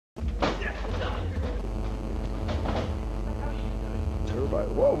Right.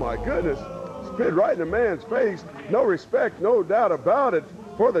 Whoa, my goodness. Spit right in the man's face. No respect, no doubt about it,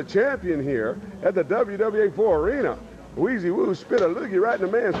 for the champion here at the WWA4 arena. Weezy Woo spit a loogie right in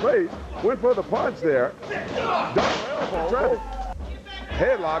the man's face. Went for the punch there. Double elbow.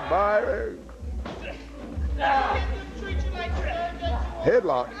 Headlock by...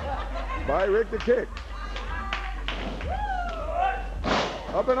 Headlock by Rick the Kick.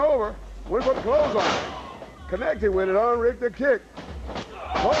 Up and over. Went for the clothesline. Connected with it on Rick the Kick.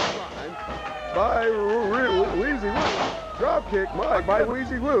 Clothesline by Weezy Woo. Drop kick by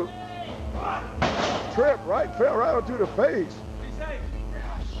Weezy Woo. Trip right, fell right onto the face.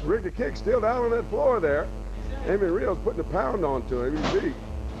 Rick the Kick still down on that floor there. Amy Rios putting a pound onto him. You see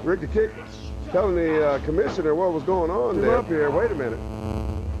Rick the Kick telling the commissioner what was going on there. Up here, wait a minute.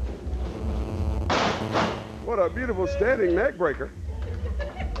 What a beautiful standing neck breaker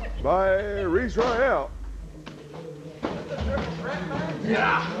by Reece Royale.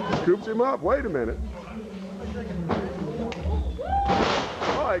 Scoops him up, wait a minute.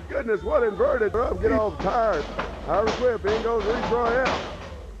 My goodness, what inverted. Get all tired. Irish whip, in goes Reece Royale.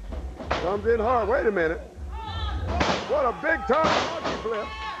 Comes in hard, wait a minute. What a big time monkey flip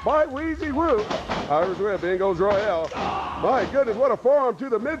by Weezy Woo. Irish whip, in goes Royale. My goodness, what a forearm to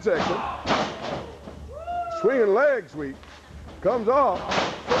the midsection. Swinging leg sweep. Comes off.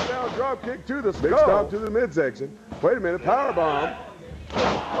 Put down drop kick to the skull. Big stop to the midsection. Wait a minute, power bomb.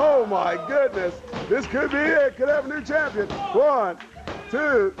 Oh my goodness. This could be it. Could have a new champion. 1,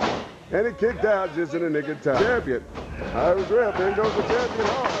 2, and he kicked out just in the nick of time. Champion. Irish whip, in goes the champion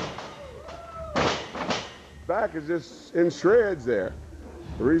hard. Back is just in shreds there.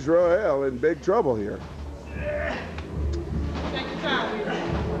 Reece Royale in big trouble here.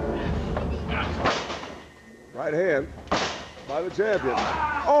 Right hand by the champion.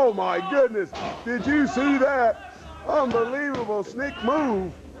 Oh my goodness, did you see that? Unbelievable sneak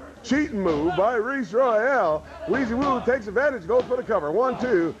move, cheating move by Reece Royale. Weezy Woo takes advantage, goes for the cover. 1,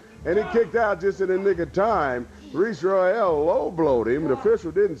 2, and he kicked out just in the nick of time. Reece Royale low blowed him. The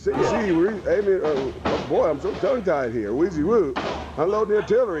official didn't see. Oh boy, I'm so tongue-tied here. Weezy Woo unloading the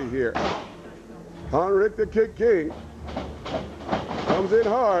artillery here. On Rick the Kick King. Comes in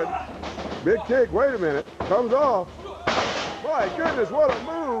hard. Big kick, wait a minute. Comes off. My goodness, what a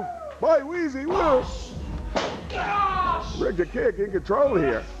move by Weezy Woo. Rick the Kick in control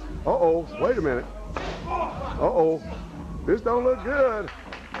here. Uh-oh, wait a minute. Uh-oh, this don't look good.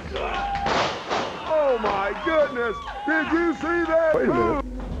 Oh my goodness, did you see that? Wait a minute,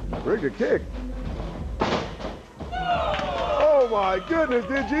 Rick the Kick. Oh my goodness,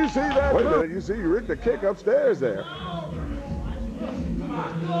 did you see that? Wait a minute, you see Rick the Kick upstairs there.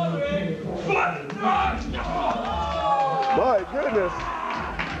 My goodness.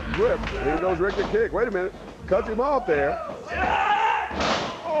 Whip. Here goes Rick the Kick. Wait a minute. Cuts him off there.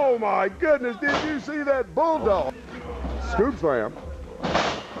 Oh my goodness. Did you see that bulldog? Scoop slam.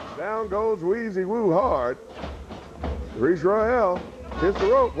 Down goes Weezy Woo hard. Reece Royale hits the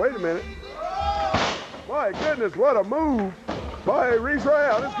rope. Wait a minute. My goodness, what a move by Reece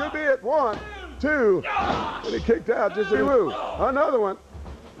Royale. This could be it. 1, 2. And he kicked out just a Woo. Another one.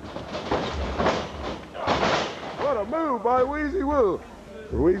 What a move by Weezy Woo.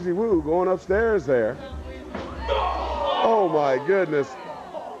 Weezy Woo going upstairs there. Oh my goodness.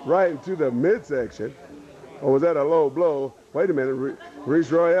 Right into the midsection. Or was that a low blow? Wait a minute.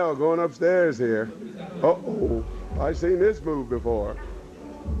 Reece Royale going upstairs here. Uh-oh. I've seen this move before.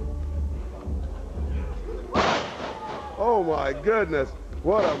 Oh my goodness.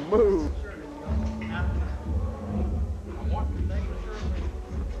 What a move.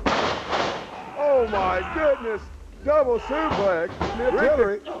 Oh my goodness. Double suplex.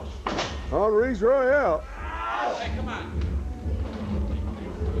 Artillery on Reece Royale. Hey, come on.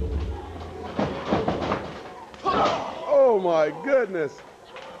 Oh my goodness.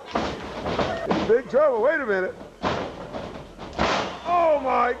 In big trouble. Wait a minute. Oh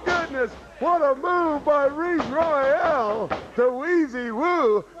my goodness. What a move by Reece Royale to Weezy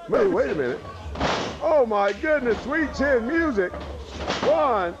Woo. Wait a minute. Oh my goodness. Sweet chin music.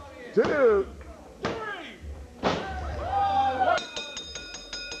 1, 2.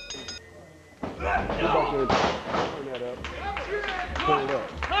 Turn that up. Turn it up.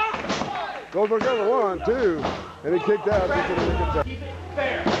 Goes for cover. 1, 2. And he kicked out. Keep it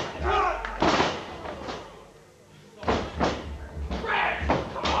fair.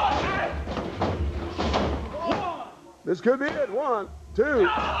 This could be it. 1, 2.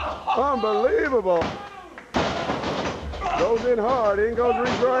 Unbelievable. Goes in hard. In goes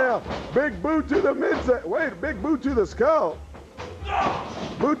Reece Royale. Big boot to the midsection. Wait, big boot to the skull.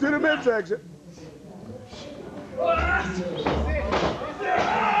 Boot to the midsection.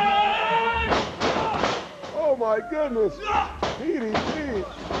 my goodness. DDT.